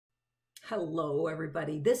Hello,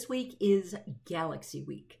 everybody. This week is Galaxy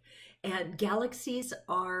Week, and galaxies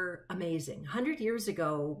are amazing. 100 years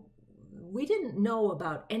ago, we didn't know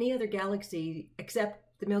about any other galaxy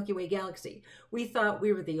except the Milky Way galaxy. We thought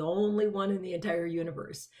we were the only one in the entire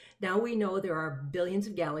universe. Now we know there are billions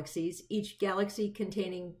of galaxies, each galaxy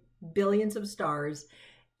containing billions of stars,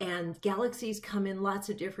 and galaxies come in lots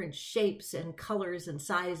of different shapes and colors and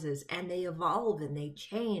sizes, and they evolve and they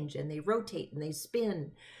change and they rotate and they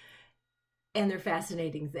spin. And they're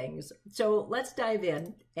fascinating things. So let's dive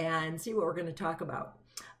in and see what we're going to talk about.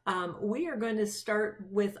 We are going to start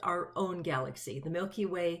with our own galaxy, the Milky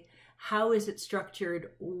Way. How is it structured?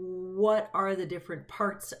 What are the different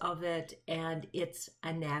parts of it and its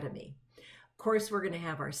anatomy? Of course, we're going to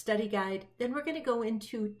have our study guide. Then we're going to go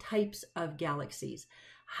into types of galaxies.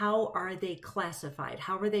 How are they classified?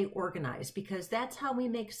 How are they organized? Because that's how we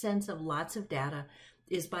make sense of lots of data,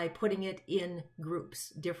 is by putting it in groups,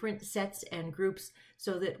 different sets and groups,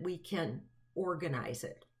 so that we can organize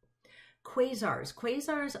it. Quasars.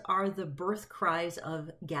 Quasars are the birth cries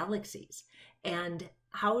of galaxies. And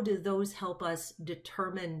how do those help us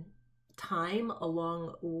determine time a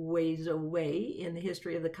long ways away in the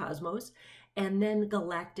history of the cosmos? And then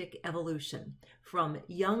galactic evolution, from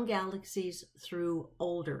young galaxies through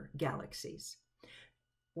older galaxies.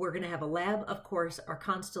 We're going to have a lab, of course, our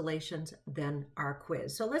constellations, then our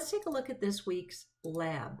quiz. So let's take a look at this week's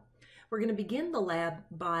lab. We're going to begin the lab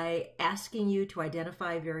by asking you to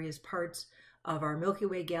identify various parts of our Milky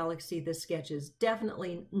Way galaxy. This sketch is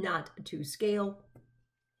definitely not to scale,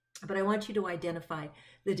 but I want you to identify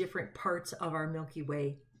the different parts of our Milky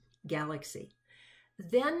Way galaxy.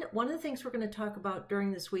 Then one of the things we're going to talk about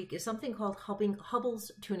during this week is something called Hubble's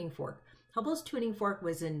tuning fork. Hubble's tuning fork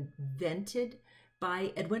was invented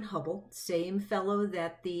by Edwin Hubble, same fellow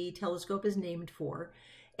that the telescope is named for.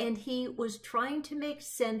 And he was trying to make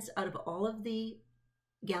sense out of all of the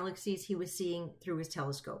galaxies he was seeing through his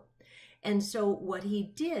telescope. And so what he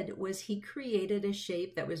did was he created a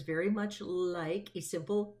shape that was very much like a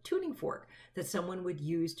simple tuning fork that someone would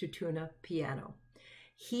use to tune a piano.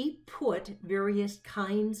 He put various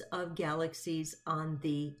kinds of galaxies on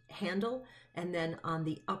the handle and then on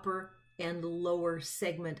the upper and lower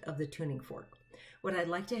segment of the tuning fork. What I'd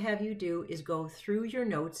like to have you do is go through your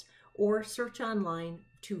notes or search online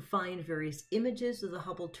to find various images of the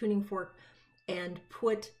Hubble tuning fork and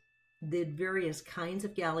put the various kinds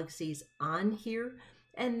of galaxies on here,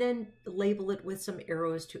 and then label it with some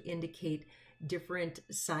arrows to indicate different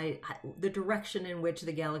the direction in which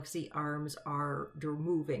the galaxy arms are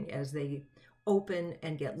moving as they open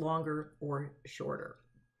and get longer or shorter.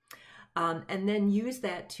 And then use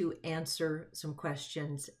that to answer some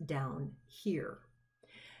questions down here.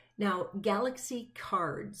 Now, galaxy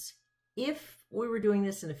cards. If we were doing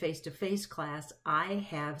this in a face-to-face class, I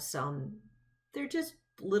have some, they're just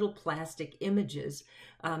little plastic images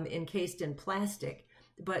encased in plastic.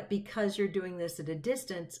 But because you're doing this at a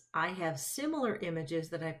distance, I have similar images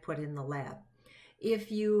that I've put in the lab.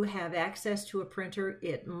 If you have access to a printer,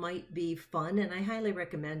 it might be fun, and I highly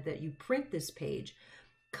recommend that you print this page,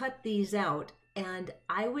 cut these out, and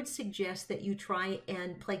I would suggest that you try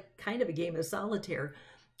and play kind of a game of solitaire.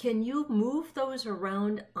 Can you move those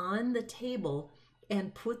around on the table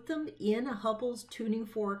and put them in a Hubble's tuning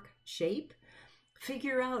fork shape?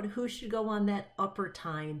 Figure out who should go on that upper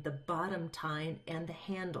tine, the bottom tine, and the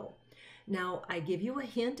handle. Now, I give you a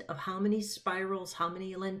hint of how many spirals, how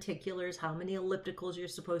many lenticulars, how many ellipticals you're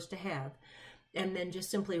supposed to have, and then just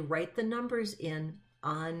simply write the numbers in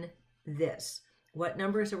on this. What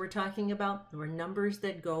numbers are we talking about? There are numbers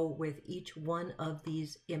that go with each one of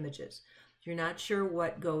these images. If you're not sure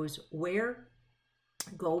what goes where,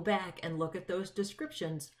 go back and look at those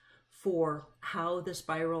descriptions for how the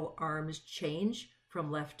spiral arms change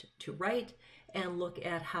from left to right, and look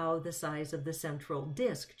at how the size of the central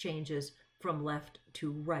disc changes from left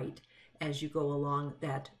to right as you go along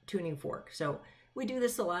that tuning fork. So we do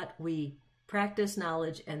this a lot. We practice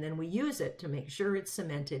knowledge and then we use it to make sure it's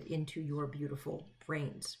cemented into your beautiful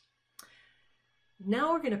brains.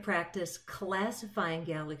 Now we're going to practice classifying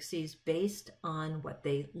galaxies based on what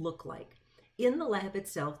they look like. In the lab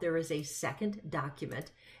itself, there is a second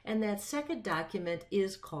document, and that second document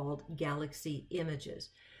is called Galaxy Images.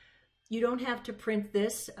 You don't have to print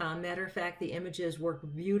this. Matter of fact, the images work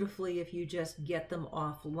beautifully if you just get them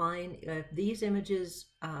offline. If these images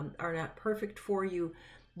are not perfect for you,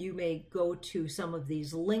 you may go to some of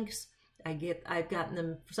these links. I've gotten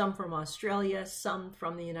them, some from Australia, some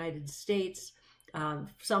from the United States,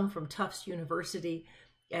 some from Tufts University.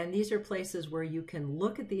 And these are places where you can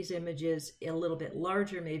look at these images a little bit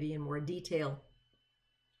larger, maybe in more detail.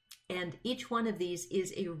 And each one of these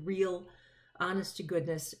is a real honest to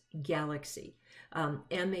goodness galaxy.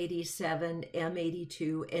 M87, M82,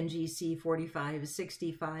 NGC 45,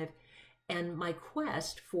 65. And my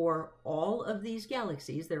quest for all of these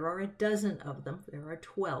galaxies, there are a dozen of them, there are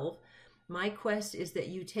 12. My quest is that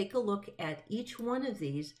you take a look at each one of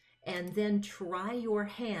these and then try your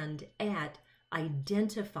hand at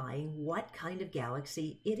identifying what kind of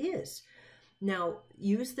galaxy it is. Now,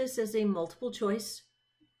 use this as a multiple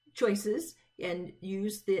choices and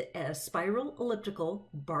use the spiral, elliptical,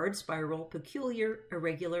 barred spiral, peculiar,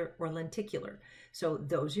 irregular, or lenticular. So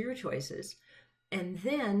those are your choices. And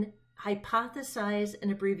then hypothesize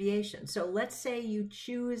an abbreviation. So let's say you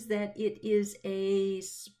choose that it is a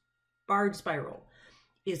barred spiral.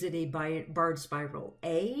 Is it a barred spiral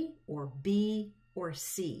A or B or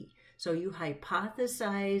C? So you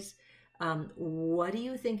hypothesize what do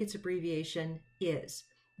you think its abbreviation is.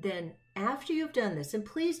 Then after you've done this, and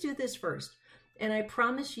please do this first, and I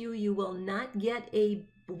promise you, you will not get a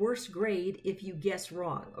worse grade if you guess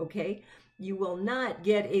wrong, okay? You will not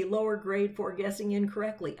get a lower grade for guessing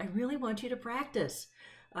incorrectly. I really want you to practice.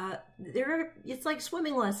 It's like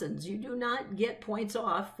swimming lessons. You do not get points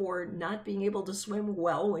off for not being able to swim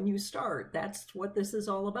well when you start. That's what this is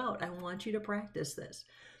all about. I want you to practice this.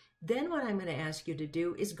 Then what I'm going to ask you to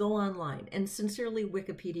do is go online. And sincerely,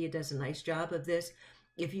 Wikipedia does a nice job of this.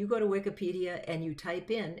 If you go to Wikipedia and you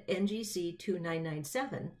type in NGC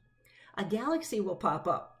 2997, a galaxy will pop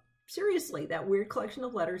up. Seriously, that weird collection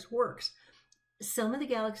of letters works. Some of the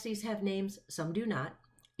galaxies have names, some do not.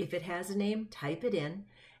 If it has a name, type it in,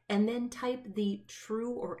 and then type the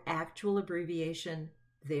true or actual abbreviation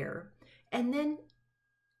there. And then,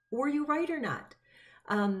 were you right or not?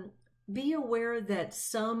 Be aware that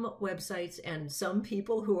some websites and some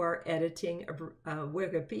people who are editing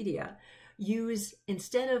Wikipedia use,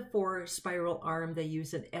 instead of for spiral arm, they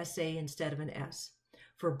use an SA instead of an S.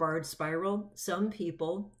 For barred spiral, some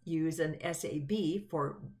people use an SAB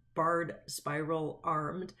for barred spiral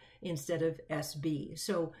armed instead of SB.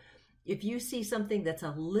 So if you see something that's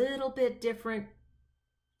a little bit different,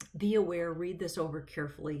 be aware, read this over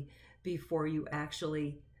carefully before you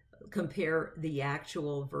actually compare the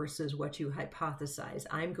actual versus what you hypothesize.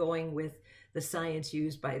 I'm going with the science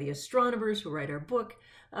used by the astronomers who write our book,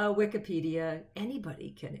 Wikipedia.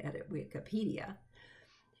 Anybody can edit Wikipedia.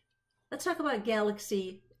 Let's talk about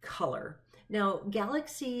galaxy color. Now,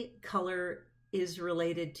 galaxy color is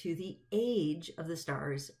related to the age of the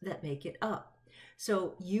stars that make it up.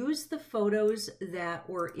 So use the photos that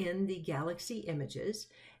were in the galaxy images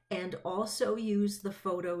and also use the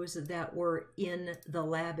photos that were in the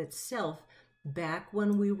lab itself back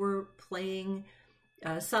when we were playing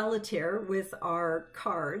solitaire with our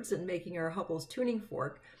cards and making our Hubble's tuning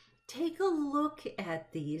fork. Take a look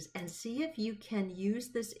at these and see if you can use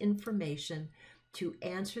this information to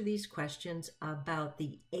answer these questions about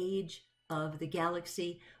the age of the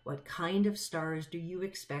galaxy. What kind of stars do you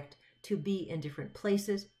expect to be in different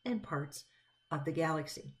places and parts of the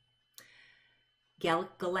galaxy?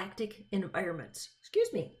 Galactic environments.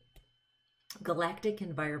 Galactic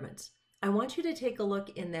environments. I want you to take a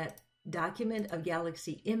look in that document of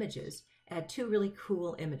galaxy images at two really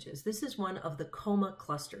cool images. This is one of the Coma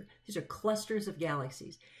cluster. These are clusters of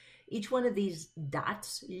galaxies. Each one of these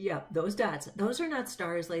dots, those dots, those are not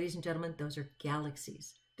stars, ladies and gentlemen, those are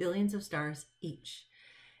galaxies. Billions of stars each.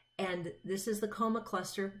 And this is the Coma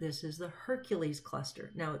cluster, this is the Hercules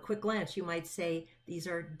cluster. Now, at quick glance, you might say these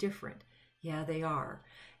are different. Yeah, they are.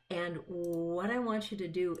 And what I want you to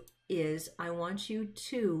do is I want you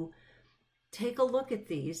to take a look at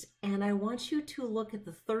these, and I want you to look at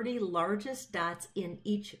the 30 largest dots in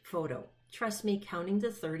each photo. Trust me, counting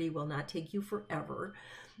to 30 will not take you forever,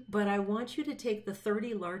 but I want you to take the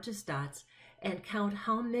 30 largest dots and count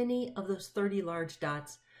how many of those 30 large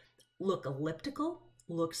dots look elliptical,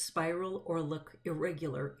 look spiral, or look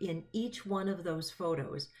irregular in each one of those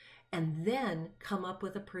photos, and then come up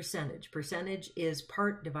with a percentage. Percentage is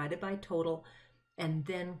part divided by total, and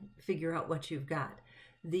then figure out what you've got.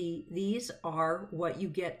 These are what you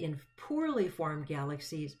get in poorly formed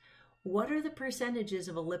galaxies. What are the percentages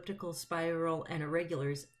of elliptical, spiral, and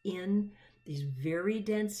irregulars in these very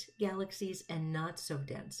dense galaxies and not so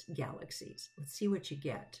dense galaxies? Let's see what you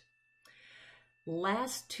get.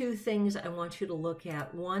 Last two things I want you to look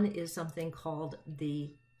at. One is something called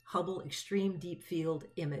the Hubble Extreme Deep Field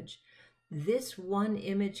Image. This one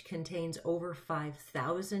image contains over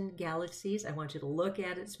 5,000 galaxies. I want you to look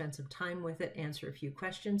at it, spend some time with it, answer a few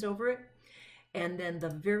questions over it. And then the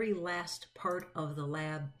very last part of the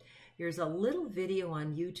lab, there's a little video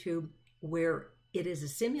on YouTube where it is a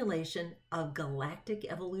simulation of galactic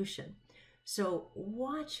evolution. So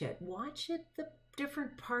watch it, the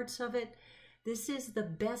different parts of it. This is the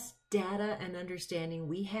best data and understanding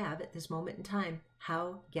we have at this moment in time,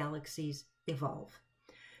 how galaxies evolve.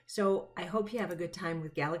 So I hope you have a good time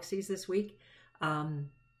with galaxies this week.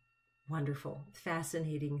 Wonderful,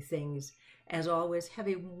 fascinating things. As always, have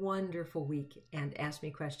a wonderful week and ask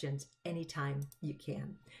me questions anytime you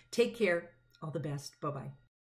can. Take care. All the best. Bye-bye.